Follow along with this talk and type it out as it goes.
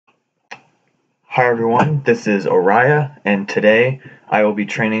Hi everyone, this is Oriah, and today I will be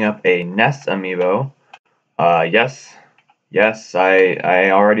training up a Nest Amiibo. Yes, I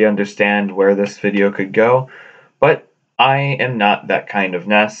already understand where this video could go, but I am not that kind of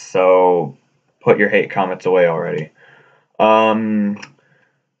Nest, so put your hate comments away already.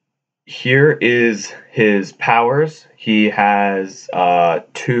 Here is his powers. He has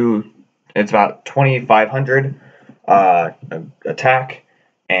it's about 2,500 attack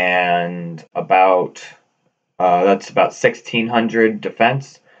and that's about 1,600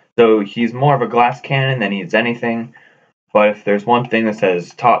 defense. So he's more of a glass cannon than he's anything. But if there's one thing this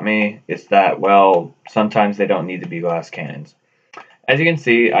has taught me, it's that, well, sometimes they don't need to be glass cannons. As you can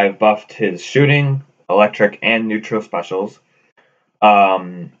see, I've buffed his shooting, electric, and neutral specials.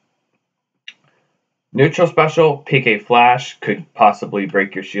 Neutral special, PK Flash, could possibly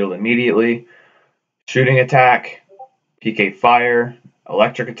break your shield immediately. Shooting attack, PK Fire,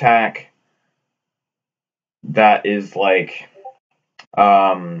 electric attack. That is like,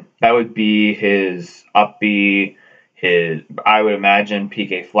 that would be his up B, I would imagine,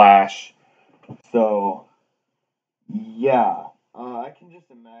 PK Flash. So, yeah, I can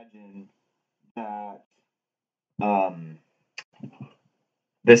just imagine that,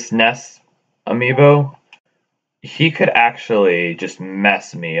 this Nest Amiibo, he could actually just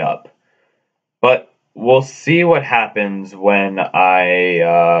mess me up. But we'll see what happens when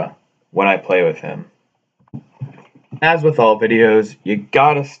I play with him. As with all videos, you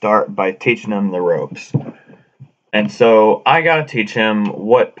gotta start by teaching him the ropes. And so I gotta teach him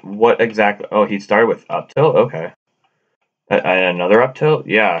what exactly. Oh, he started with up tilt. Okay, another up tilt.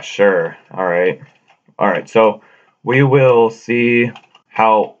 Yeah, sure. All right. So we will see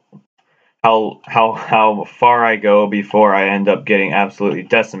how far I go before I end up getting absolutely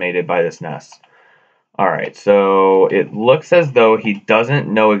decimated by this Nest. Alright, so it looks as though he doesn't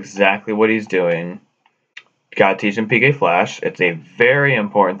know exactly what he's doing. Gotta teach him PK Flash. It's a very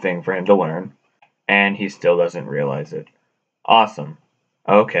important thing for him to learn. And he still doesn't realize it. Awesome.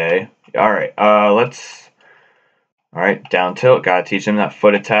 Okay. Alright, Alright, down tilt. Gotta teach him that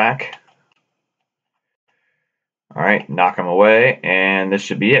foot attack. Alright, knock him away. And this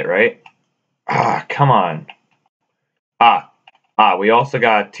should be it, right? Ah, come on. We also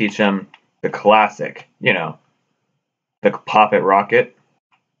gotta teach him the classic, the Pop It Rocket.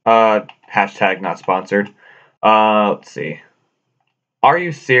 Hashtag not sponsored. Let's see. Are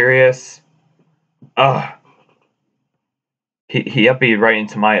you serious? Ugh. He up B right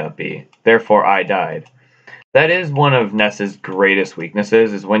into my up B. Therefore, I died. That is one of Ness's greatest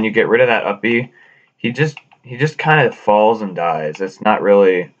weaknesses, is when you get rid of that up B, he just kind of falls and dies. It's not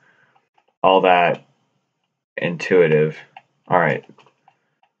really all that intuitive. Alright.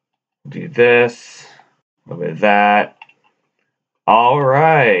 Do this. A little bit of that.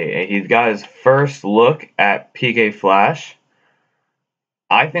 Alright. He's got his first look at PK Flash.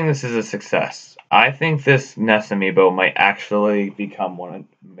 I think this is a success. I think this Nest Amiibo might actually become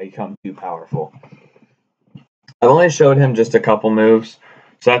too powerful. I've only showed him just a couple moves,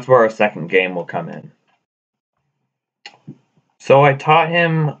 so that's where our second game will come in. So I taught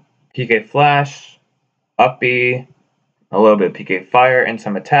him PK Flash, up B, a little bit of PK Fire, and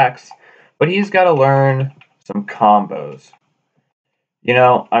some attacks, but he's got to learn some combos.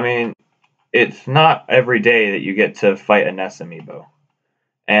 I mean, it's not every day that you get to fight a Nest Amiibo.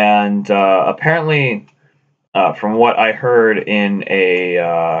 And apparently, from what I heard in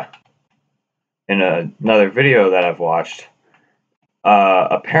another video that I've watched,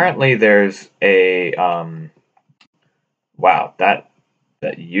 apparently there's a wow, that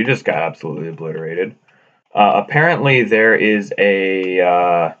you just got absolutely obliterated. Apparently there is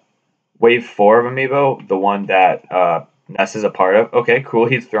a Wave 4 of Amiibo, the one that Ness is a part of. Okay, cool.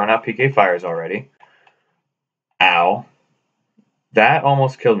 He's thrown out PK Fires already. Ow. That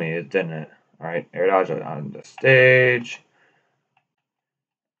almost killed me, didn't it? Alright, air dodge on the stage.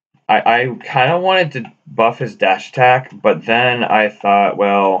 I kind of wanted to buff his dash attack, but then I thought,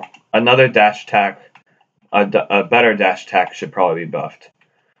 well, another dash attack, a better dash attack should probably be buffed.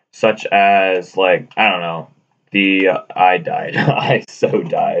 Such as, like, I don't know, I died. I so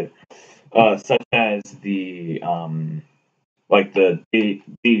died. Such as like the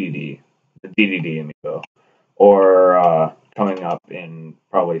DDD amiibo. Or, coming up in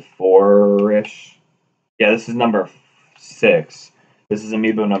probably 4-ish. Yeah, this is number 6. This is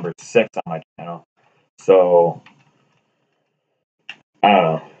amiibo number 6 on my channel. So, I don't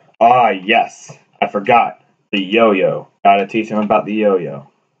know. Yes. I forgot. The yo-yo. Gotta teach him about the yo-yo.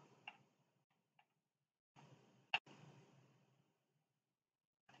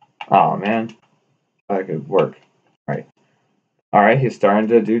 Oh, man. That could work. Right. Alright, he's starting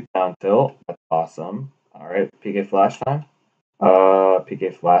to do down tilt. That's awesome. Alright, PK flash time.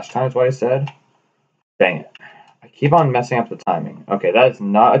 PK flash time is what I said. Dang it. I keep on messing up the timing. Okay, that is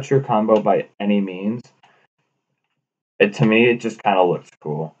not a true combo by any means. To me, it just kind of looks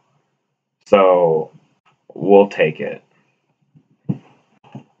cool. So, we'll take it.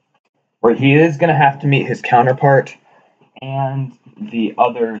 Where he is going to have to meet his counterpart and the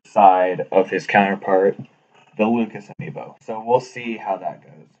other side of his counterpart, the Lucas Amiibo. So we'll see how that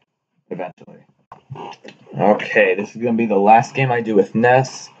goes eventually. Okay, this is going to be the last game I do with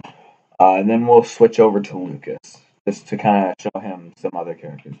Ness, and then we'll switch over to Lucas, just to kind of show him some other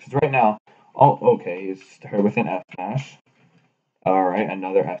characters. Because right now, okay, he's started with an F smash. Alright,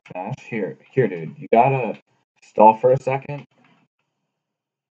 another F smash. Here, dude, you gotta stall for a second.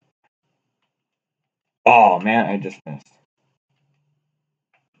 Oh, man, I just missed.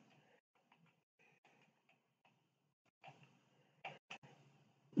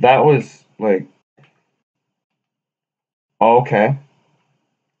 That was, like... Okay.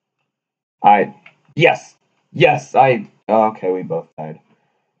 Yes! Yes, okay, we both died.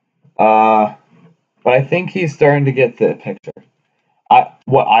 But I think he's starting to get the picture.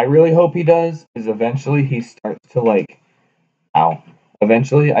 What I really hope he does is eventually he starts to, like... Ow.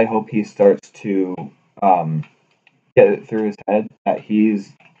 Eventually, I hope he starts to, get it through his head that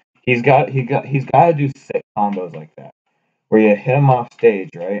he's got to do sick combos like that, where you hit him off stage,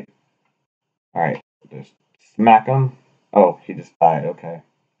 right? All right, just smack him. Oh, he just died. Okay.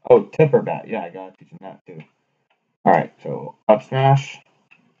 Oh, tipper bat. Yeah, I gotta teach him that too. All right, so up smash.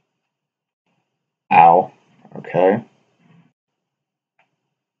 Ow. Okay.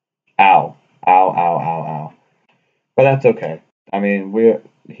 Ow. Ow. Ow. Ow. Ow. But that's okay. I mean,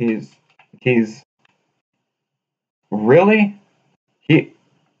 he's really he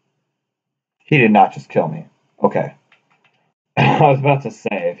did not just kill me. Okay. I was about to say,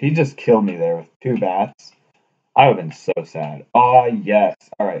 if he just killed me there with two bats, I would have been so sad. Oh, yes.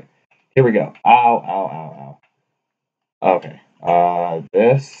 All right. Here we go. Ow, ow, ow, ow. Okay.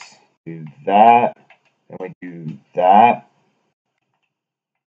 This, do that, and we do that.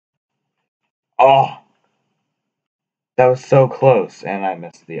 Oh, that was so close, and I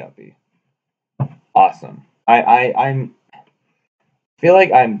missed the uppy. Awesome. I'm feel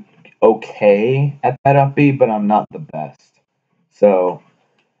like I'm okay at that uppy, but I'm not the best. So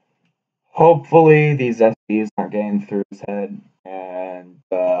hopefully these SDs aren't getting through his head, and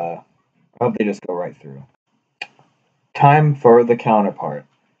I hope they just go right through. Time for the counterpart.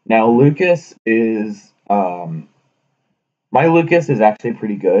 Now Lucas is my Lucas is actually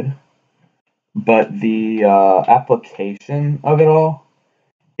pretty good, but the application of it all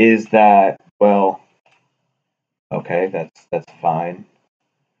is that, well, okay, that's fine.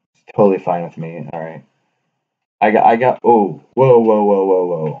 It's totally fine with me. All right. I got oh,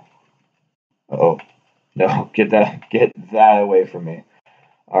 whoa. Oh, no, get that away from me.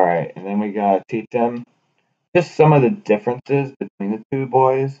 All right, and then we gotta teach them just some of the differences between the two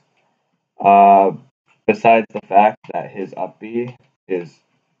boys. Uh, besides the fact that his up B is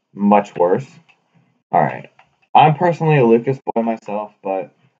much worse. All right, I'm personally a Lucas boy myself,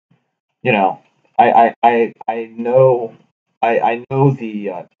 but you know, I know I know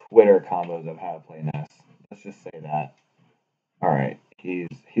the Twitter combos of how to play Ness. Let's just say that. All right, he's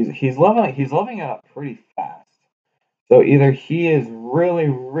leveling it up pretty fast. So either he is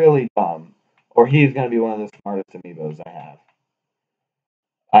really dumb, or he's gonna be one of the smartest amiibos I have.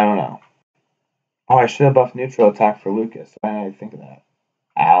 I don't know. Oh, I should have buffed neutral attack for Lucas. Why didn't I think of that?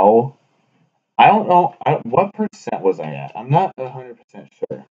 Ow. I don't know. What percent was I at? I'm not 100%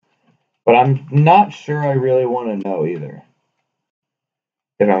 sure. But I'm not sure I really want to know either.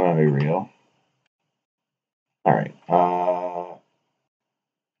 If I'm going to be real. Alright.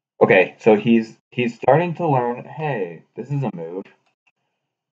 Okay, so he's starting to learn, hey, this is a move.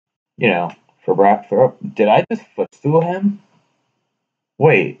 You know, for Brock throw. Did I just footstool him?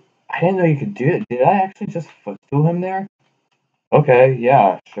 Wait, I didn't know you could do it. Did I actually just footstool him there? Okay,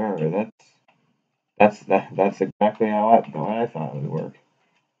 yeah, sure. That's exactly how I thought it would work.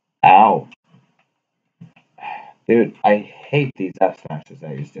 Ow. Dude, I hate these F smashes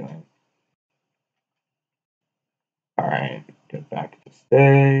that he's doing. Alright, get back to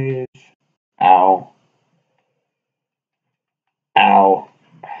stage. Ow. Ow.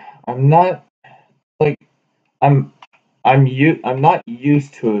 I'm not like I'm I'm not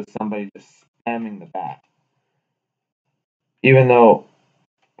used to somebody just spamming the bat. Even though,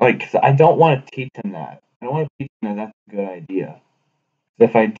 like, 'cause I don't want to teach him that. I don't want to teach him that that's a good idea.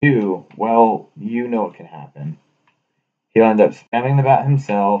 If I do, well, you know what can happen. He'll end up spamming the bat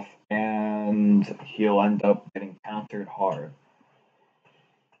himself, and he'll end up getting countered hard.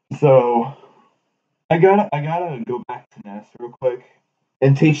 So I gotta go back to Ness real quick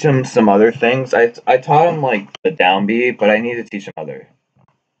and teach him some other things. I taught him like the down B, but I need to teach him other.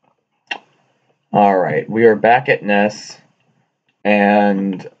 All right, we are back at Ness,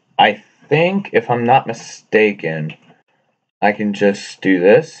 and I think if I'm not mistaken, I can just do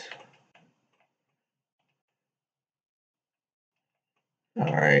this.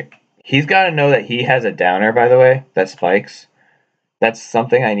 All right. He's got to know that he has a downer, by the way, that spikes. That's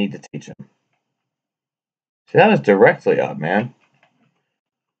something I need to teach him. See, that was directly up, man.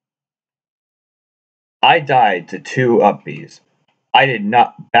 I died to 2 up Bs. I did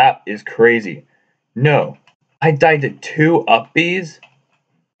not. That is crazy. No. I died to 2 up Bs?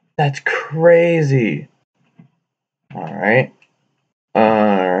 That's crazy. Alright.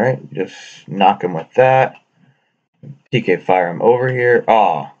 Alright. Just knock him with that. PK fire him over here.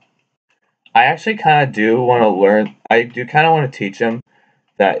 Oh. I actually kind of do want to learn. I do kind of want to teach him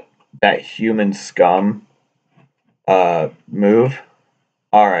that human scum move.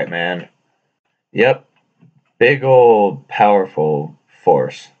 Alright, man. Yep. Big old powerful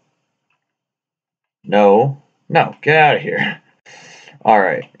force. No. No, get out of here.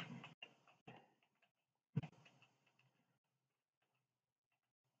 Alright.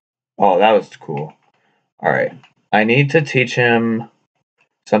 Oh, that was cool. Alright. I need to teach him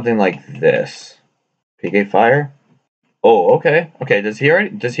something like this. PK fire? Oh, okay. Okay, does he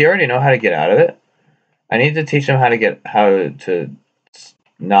already know how to get out of it? I need to teach him how to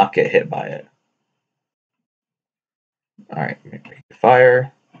not get hit by it. Alright,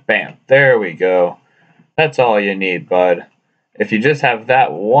 fire. Bam. There we go. That's all you need, bud. If you just have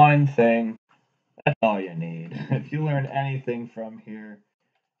that one thing, that's all you need. If you learn anything from here,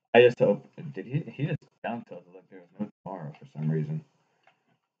 I just hope. Did he just down tilted like there was no tomorrow for some reason?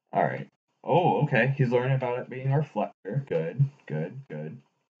 Alright. Oh, okay. He's learning about it being a reflector. Good, good, good.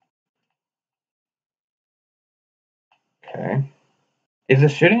 Okay. Is a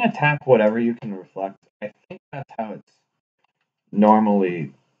shooting attack whatever you can reflect? I think that's how it's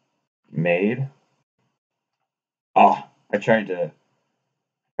normally made. Oh, I tried to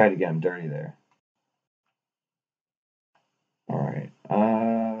get him dirty there. Alright.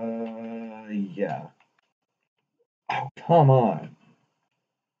 Yeah. Oh, come on.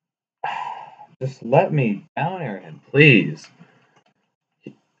 Just let me down air him, please.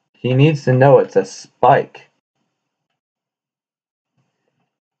 He needs to know it's a spike.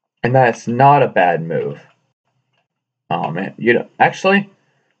 And that's not a bad move. Oh man, actually,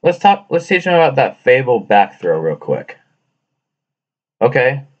 let's teach him about that Fable back throw real quick.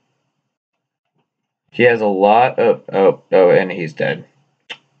 Okay. He has a lot of and he's dead.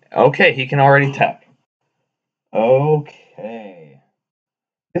 Okay, he can already tech. Okay.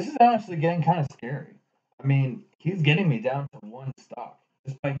 This is honestly getting kind of scary. I mean, he's getting me down to 1 stock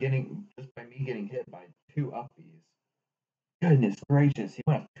just by me getting hit by 2 upbees. Goodness gracious, he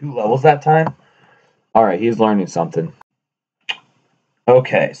went up 2 levels that time? Alright, he's learning something.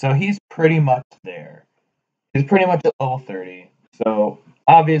 Okay, so he's pretty much there. He's pretty much at level 30. So,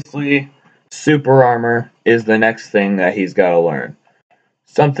 obviously, super armor is the next thing that he's got to learn.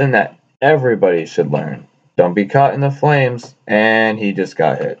 Something that everybody should learn. Don't be caught in the flames, and he just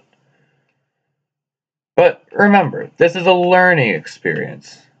got hit. But remember, this is a learning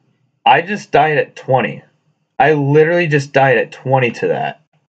experience. I just died at 20. I literally just died at 20 to that.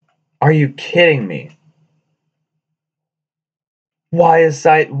 Are you kidding me? Why is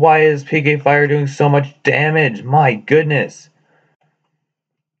PK Fire doing so much damage? My goodness.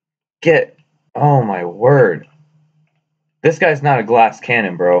 Oh my word. This guy's not a glass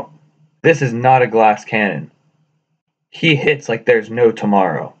cannon, bro. This is not a glass cannon. He hits like there's no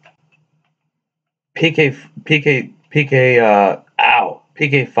tomorrow. PK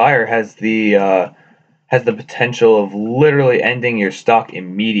Fire has the potential of literally ending your stock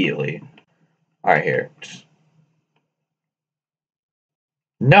immediately. Alright, here.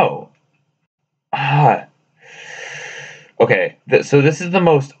 No. Okay, so this is the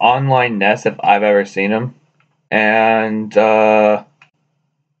most online Ness if I've ever seen him. And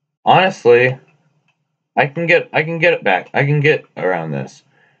honestly, I can get it back. I can get around this.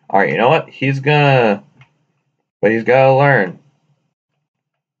 Alright, you know what? He's gotta learn.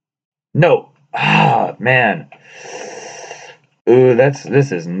 No. Man. Ooh, this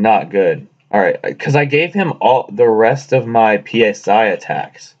is not good. Alright, because I gave him all the rest of my PSI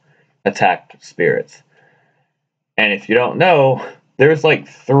attack spirits. And if you don't know, there's like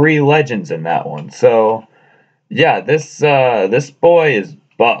 3 legends in that one. So, yeah, this boy is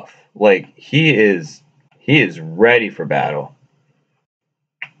buff. Like he is ready for battle.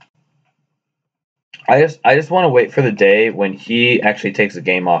 I just want to wait for the day when he actually takes a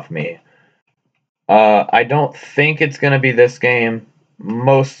game off me. I don't think it's gonna be this game,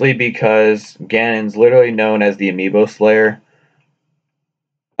 mostly because Ganon's literally known as the Amiibo Slayer.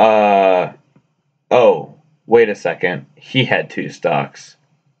 Uh oh, wait a second. He had two stocks.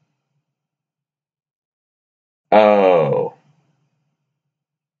 Oh.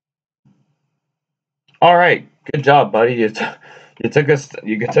 All right. Good job, buddy. You took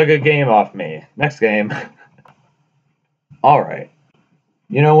a game off me. Next game. All right.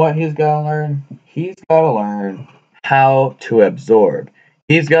 You know what he's got to learn? He's got to learn how to absorb.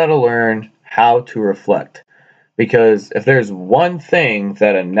 He's got to learn how to reflect. Because if there's one thing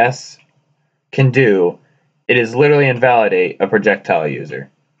that a Ness can do, it is literally invalidate a projectile user.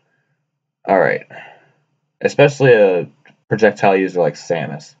 Alright. Especially a projectile user like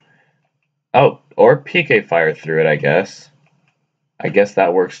Samus. Oh, or PK fire through it, I guess. I guess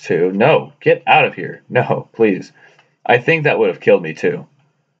that works too. No, get out of here. No, please. I think that would have killed me too.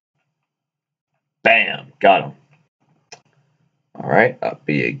 Bam! Got him. Alright, up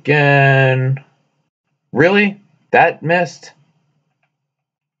B again. Really? That missed?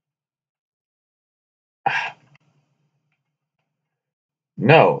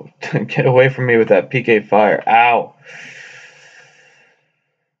 No, get away from me with that PK fire. Ow.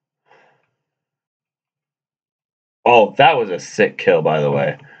 Oh, that was a sick kill, by the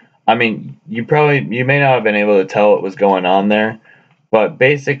way. I mean, you may not have been able to tell what was going on there, but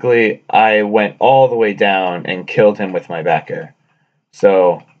basically, I went all the way down and killed him with my back air.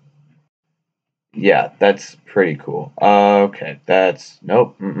 So, yeah, that's pretty cool. Okay, that's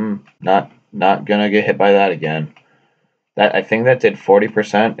nope, not gonna get hit by that again. That I think that did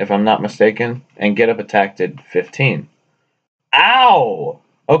 40%, if I'm not mistaken, and get up attack did 15. Ow!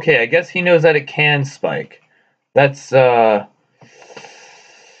 Okay, I guess he knows that it can spike. That's not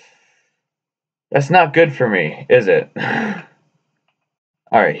good for me, is it?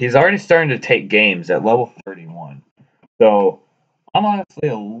 Alright, he's already starting to take games at level 31. So, I'm honestly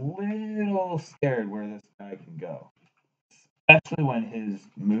a little scared where this guy can go. Especially when his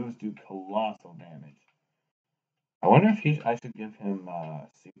moves do colossal damage. I wonder if I should give him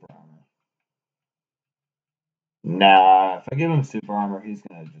super armor. Nah, if I give him super armor, he's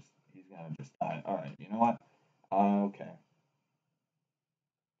gonna just die. Alright, you know what? Okay.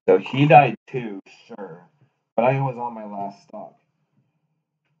 So he died too, sure. But I was on my last stock.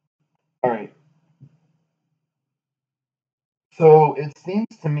 Alright. So it seems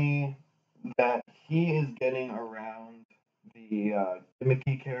to me that he is getting around the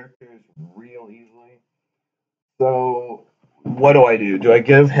gimmicky characters real easily. So what do I do? Do I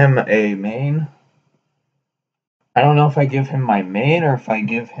give him a main? I don't know if I give him my main or if I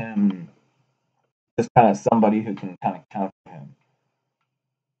give him just kind of somebody who can kind of counter him.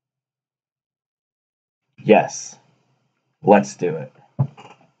 Yes. Let's do it.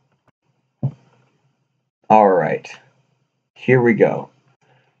 Alright. Here we go.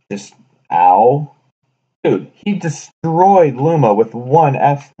 Just ow. Dude, he destroyed Luma with one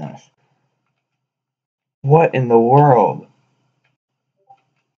F smash. What in the world?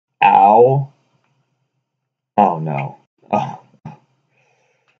 Ow. Oh no. Oh.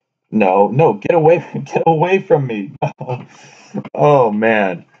 No, get away from me. Oh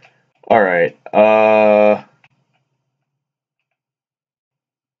man. Alright. Alright,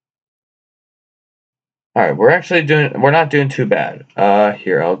 we're not doing too bad.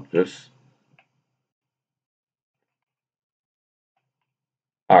 Here, I'll just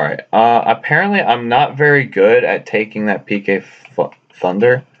Alright. Apparently I'm not very good at taking that PK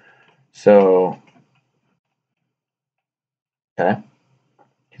Thunder. So okay.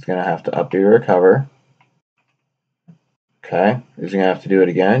 He's gonna have to up B recover. Okay. Is he gonna have to do it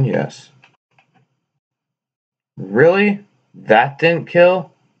again? Yes. Really? That didn't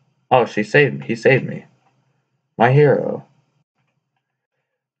kill? Oh, he saved me. My hero.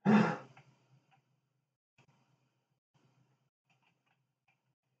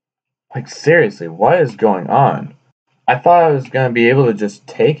 Like, seriously, what is going on? I thought I was gonna be able to just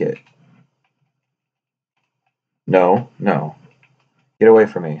take it. No. Get away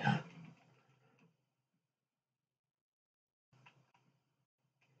from me.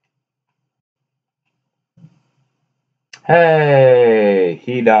 Hey,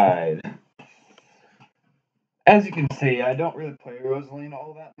 he died. As you can see, I don't really play Rosaline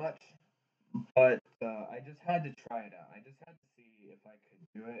all that much, but I just had to try it out. I just had to see if I could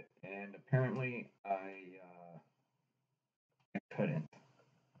do it, and apparently I couldn't.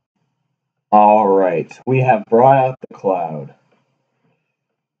 Alright, we have brought out the cloud.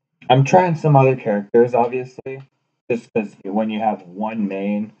 I'm trying some other characters, obviously, just because when you have one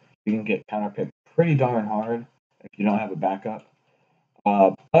main, you can get counterpicked pretty darn hard if you don't have a backup.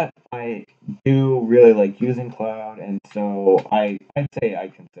 But I do really like using Cloud, and so I'd say I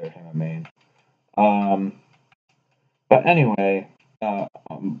consider him a main. Um, but anyway,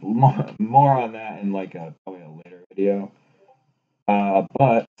 more on that in like probably a later video.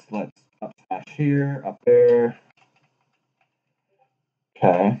 But let's up smash here, up there.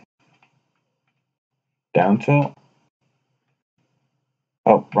 Okay. Down tilt.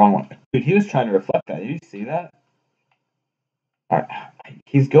 Oh, wrong one. Dude, he was trying to reflect that. Did you see that? All right.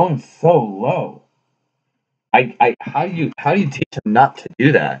 He's going so low. How do you teach him not to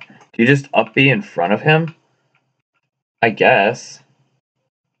do that? Do you just up B in front of him? I guess.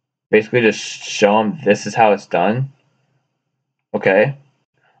 Basically just show him this is how it's done. Okay.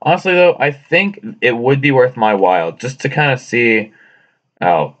 Honestly though, I think it would be worth my while just to kind of see.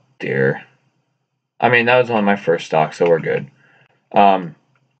 Oh dear. I mean, that was one of my first stocks, so we're good.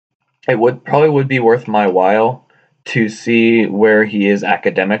 It would be worth my while to see where he is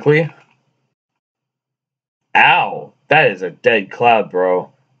academically. Ow! That is a dead cloud,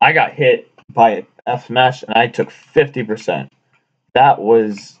 bro. I got hit by F smash and I took 50%. That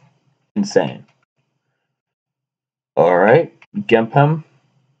was insane. Alright, Gimp him.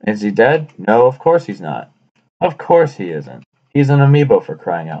 Is he dead? No, of course he's not. Of course he isn't. He's an amiibo, for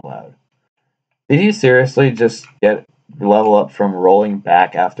crying out loud. Did he seriously just get level up from rolling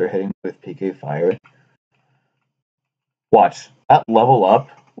back after hitting with PK Fire? Watch. That level up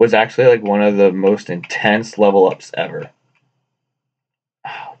was actually like one of the most intense level ups ever.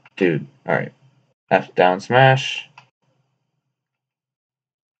 Oh, dude. Alright. F down smash.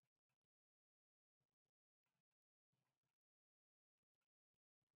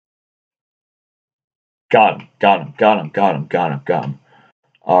 Got him. Got him. Got him. Got him. Got him. Got him.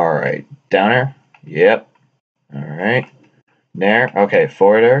 Alright. Downer. Yep. Alright. Nair. Okay.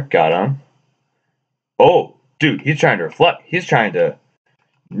 Forward air. Got him. Oh, dude. He's trying to reflect. He's trying to.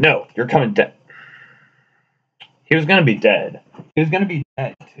 No. You're coming dead. He was going to be dead. He was going to be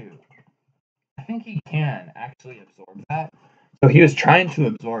dead, too. I think he can actually absorb that. So he was trying to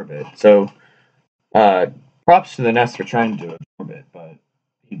absorb it. So, props to the Nest for trying to absorb it, but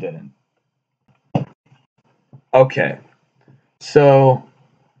he didn't. Okay. So,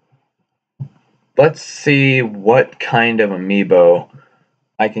 let's see what kind of amiibo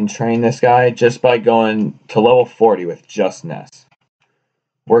I can train this guy just by going to level 40 with just Ness.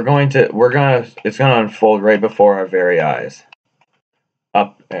 It's gonna unfold right before our very eyes.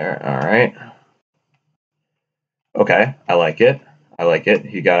 Up there, alright. Okay, I like it. I like it.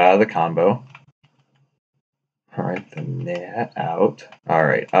 He got out of the combo. Alright, the net out.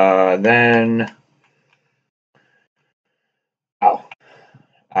 Alright, then. Ow.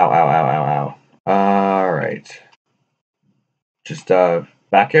 Ow, ow, ow, ow, ow. Alright. Just,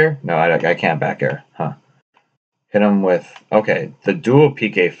 back air? No, I can't back air. Huh. Hit him with. Okay, the dual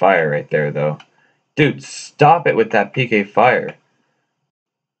PK Fire right there, though. Dude, stop it with that PK Fire.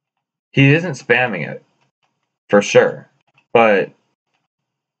 He isn't spamming it. For sure. But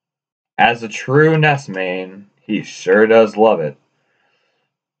as a true Ness main, he sure does love it.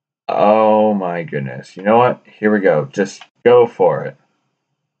 Oh my goodness. You know what? Here we go. Just go for it.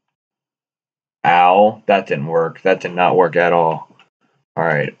 Ow. That didn't work. That did not work at all.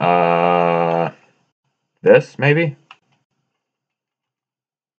 Alright, this, maybe?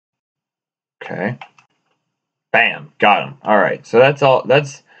 Okay. Bam. Got him. Alright, so that's all,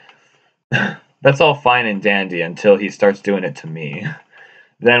 that's all fine and dandy until he starts doing it to me.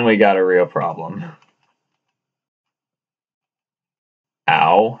 Then we got a real problem.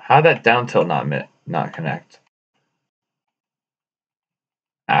 Ow. How'd that down tilt not connect?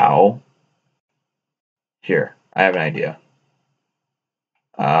 Ow. Here, I have an idea.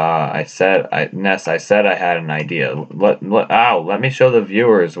 Ness, I said I had an idea. Let me show the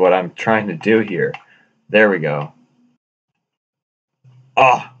viewers what I'm trying to do here. There we go.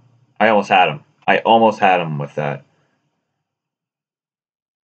 Oh, I almost had him. I almost had him with that.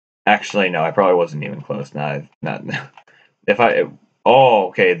 Actually, no, I probably wasn't even close. Not. If I. Oh,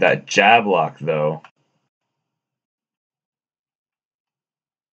 okay, that jab lock though.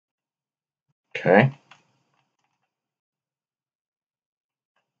 Okay.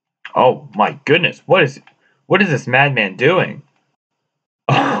 Oh my goodness, what is this madman doing?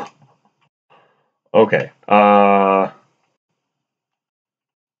 Okay.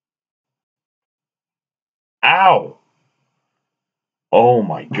 Ow. Oh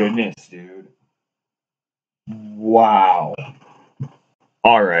my goodness, dude. Wow.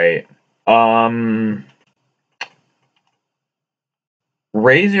 All right.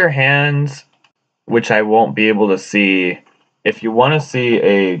 Raise your hands, which I won't be able to see if you want to see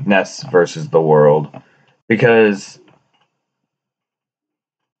a Ness versus the world, because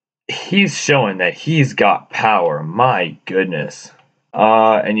he's showing that he's got power. My goodness.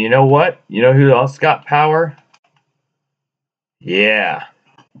 And you know what? You know who else got power? Yeah.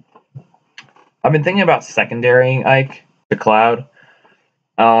 I've been thinking about secondarying Ike to Cloud.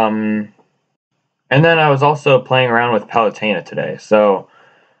 And then I was also playing around with Palutena today, so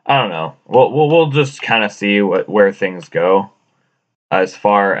I don't know. We'll just kind of see where things go as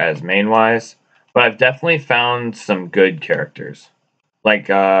far as main wise. But I've definitely found some good characters. Like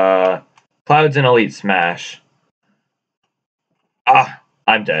Cloud's in Elite Smash. Ah,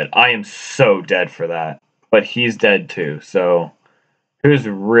 I'm dead. I am so dead for that. But he's dead too, so who's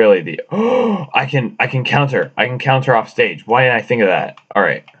really the oh I can counter. I can counter off stage. Why didn't I think of that?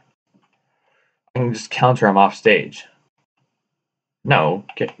 Alright. I can just counter him off stage. No,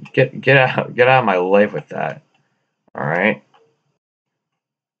 get out of my life with that. Alright.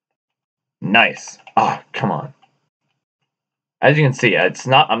 Nice. Ah, come on. As you can see,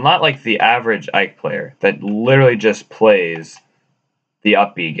 I'm not like the average Ike player that literally just plays the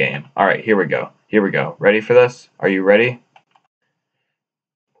up B game. Alright, here we go. Here we go. Ready for this? Are you ready?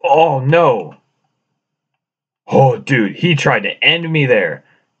 Oh no! Oh dude, he tried to end me there.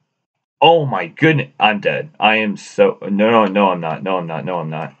 Oh my goodness. I'm dead. I am so no I'm not. No I'm not. No I'm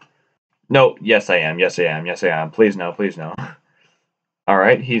not. No, yes I am. Yes I am. Yes I am. Please no, please no.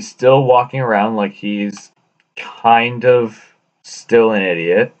 Alright, he's still walking around like he's kind of still an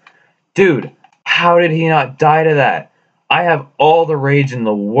idiot. Dude, how did he not die to that? I have all the rage in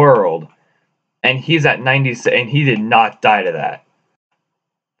the world, and he's at 96, and he did not die to that.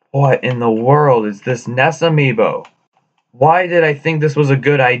 What in the world is this Ness Amiibo? Why did I think this was a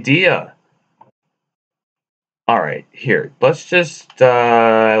good idea? Alright, here, let's just,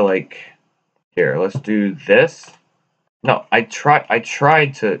 here, let's do this. No, I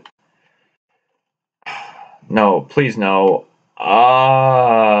tried to... No, please no.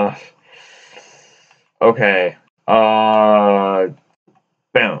 Okay.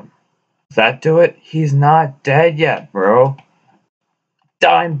 Boom. Does that do it? He's not dead yet, bro.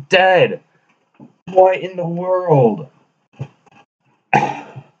 I'm dead. What in the world?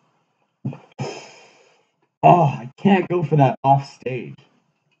 Oh, I can't go for that off stage.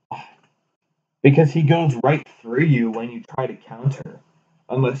 Because he goes right through you when you try to counter.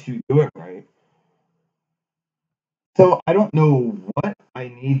 Unless you do it right. So I don't know what I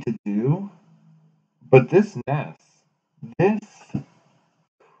need to do, but this Ness, this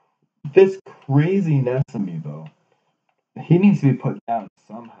this crazy Ness amiibo, he needs to be put down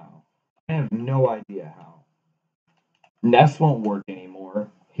somehow. I have no idea how. Ness won't work anymore.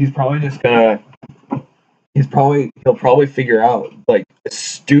 He's probably just gonna. He'll probably figure out like a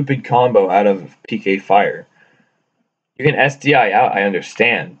stupid combo out of PK Fire. You can SDI out, I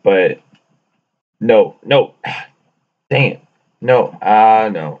understand, but no. Dang it. No.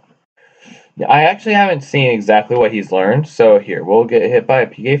 No. I actually haven't seen exactly what he's learned, so here, we'll get hit by a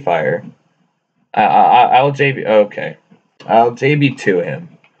PK Fire. I'll JB. Okay. I'll JB to him.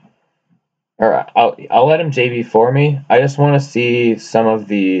 Alright, I'll let him JB for me. I just want to see some of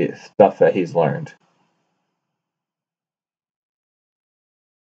the stuff that he's learned.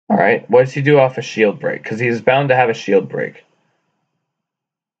 Alright, what does he do off a shield break? Because he's bound to have a shield break.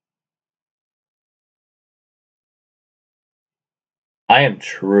 I am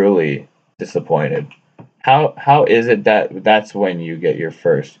truly disappointed. How is it that that's when you get your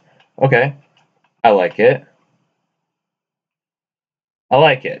first? Okay, I like it. I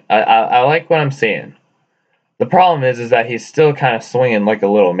like it. I like what I'm seeing. The problem is that he's still kind of swinging like a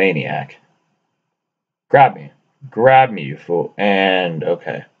little maniac. Grab me, you fool. And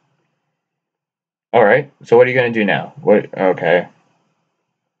okay. All right. So what are you gonna do now? What? Okay.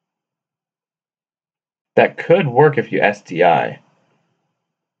 That could work if you SDI.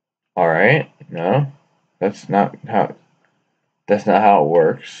 All right. No, that's not how. That's not how it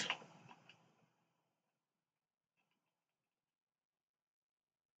works.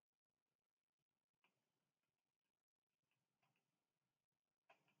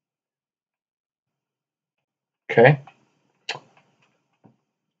 Okay.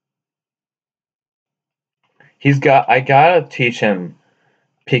 I gotta teach him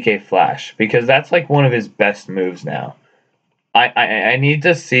PK Flash because that's like one of his best moves now. I need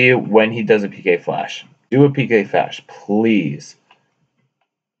to see when he does a PK Flash. Do a PK Flash, please.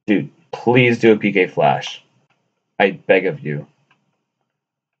 Dude, please do a PK Flash. I beg of you.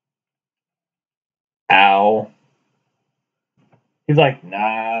 Ow. He's like,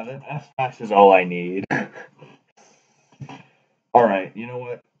 nah, that Flash is all I need. Alright, you know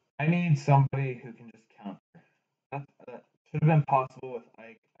what? I need somebody who can just counter. Should have been possible with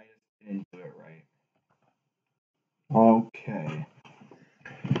Ike. I just didn't do it right. Okay.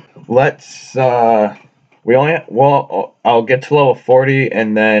 Let's I'll get to level 40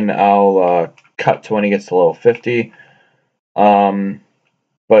 and then I'll cut to when he gets to level 50. But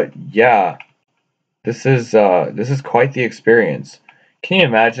yeah, this is quite the experience. Can you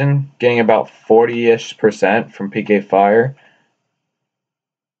imagine getting about 40-ish% from PK Fire?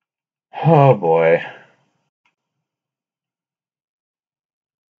 Oh boy.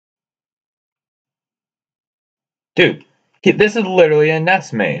 Dude, this is literally a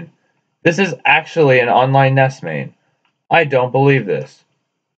Nest main. This is actually an online Nest main. I don't believe this.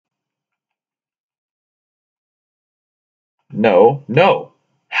 No, no.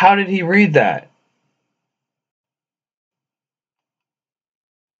 How did he read that?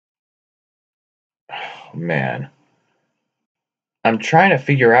 Oh, man. I'm trying to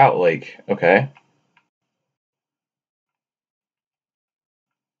figure out, like, okay.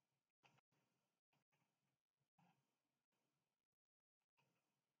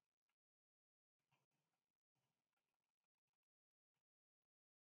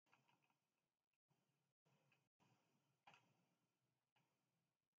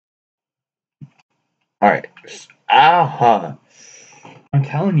 Alright. I'm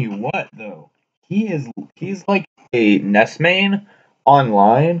telling you what, though. He's like a Nest main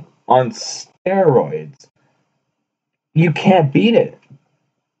online on steroids. You can't beat it.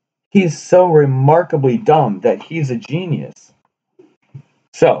 He's so remarkably dumb that he's a genius.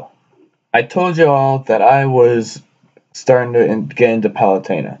 So, I told you all that I was starting to get into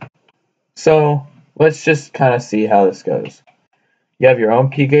Palutena. So, let's just kind of see how this goes. You have your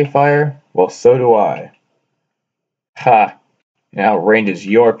own PK Fire? Well, so do I. Ha! Now ranges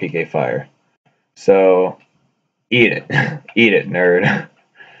your PK Fire. So, eat it. Eat it, nerd.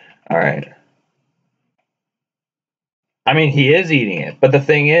 Alright. I mean, he is eating it, but the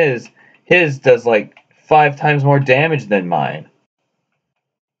thing is, his does like 5 times more damage than mine.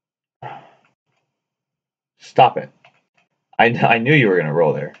 Stop it. I knew you were going to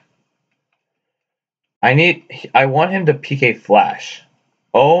roll there. I want him to PK Flash.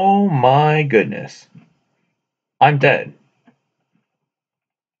 Oh my goodness. I'm dead.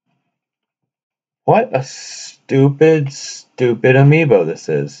 What a stupid, stupid amiibo this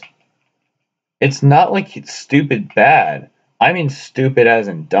is. It's not like it's stupid bad. I mean stupid as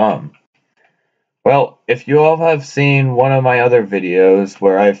in dumb. Well, if you all have seen one of my other videos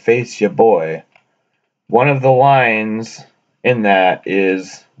where I face your boy, one of the lines in that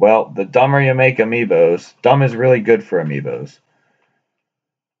is, well, the dumber you make amiibos, dumb is really good for amiibos.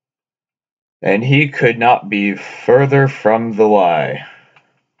 And he could not be further from the lie.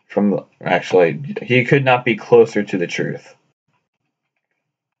 Actually, he could not be closer to the truth.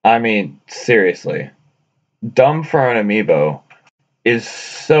 I mean, seriously. Dumb for an amiibo is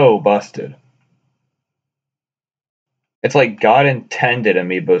so busted. It's like God intended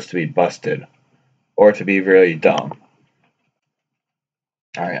amiibos to be busted. Or to be really dumb.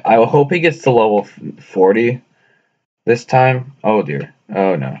 Alright, I hope he gets to level 40 this time. Oh dear.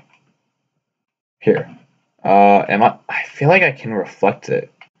 Oh no. Here. I feel like I can reflect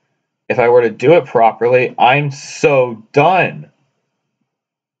it. If I were to do it properly, I'm so done.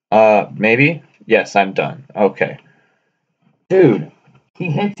 Maybe? Yes, I'm done. Okay. Dude,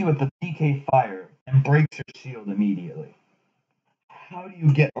 he hits you with the PK Fire and breaks your shield immediately. How do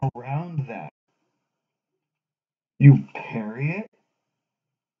you get around that? You parry it?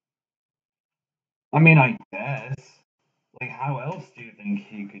 I mean, I guess. Like, how else do you think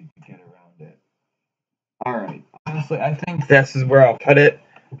he could get around it? Alright, honestly, I think this is where I'll cut it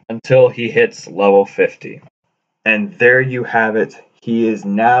until he hits level 50. And there you have it. He is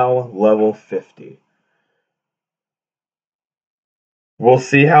now level 50. We'll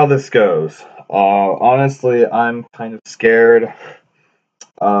see how this goes. Honestly, I'm kind of scared.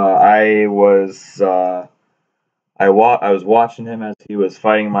 I was I was watching him as he was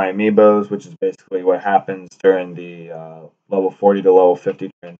fighting my amiibos, which is basically what happens during the level 40 to level 50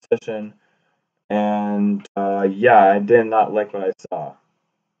 transition. And yeah, I did not like what I saw.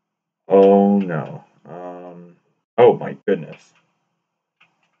 Oh no. Oh my goodness.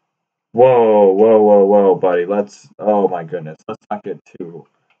 Whoa, whoa, whoa, whoa, buddy. Oh my goodness. Let's not get too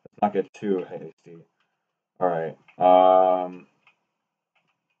hasty. Alright.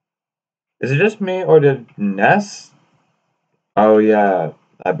 Is it just me or did Ness? Oh yeah,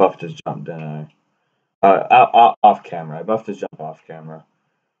 I buffed his jump, didn't I? Off camera. I buffed his jump off camera.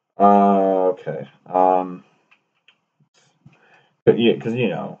 Okay. But yeah, because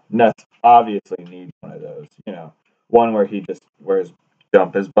Ness obviously needs one of those. One where his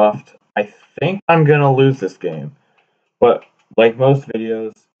jump is buffed. I think I'm gonna lose this game. But like most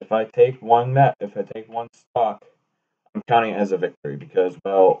videos, if I take one stock, I'm counting it as a victory because,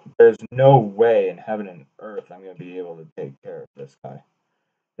 well, there's no way in heaven and earth I'm going to be able to take care of this guy.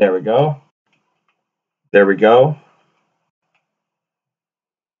 There we go. There we go.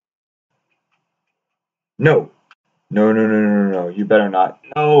 No. No, no, no, no, no, no. You better not.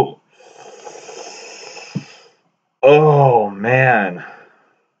 No. Oh, man.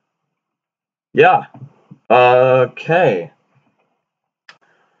 Yeah. Okay.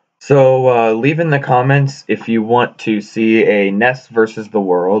 So, leave in the comments if you want to see a Ness versus the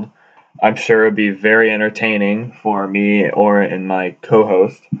world. I'm sure it'd be very entertaining for me or and my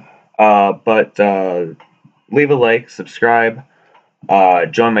co-host. But leave a like, subscribe,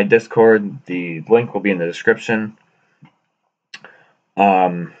 join my Discord. The link will be in the description.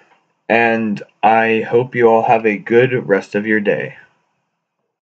 And I hope you all have a good rest of your day.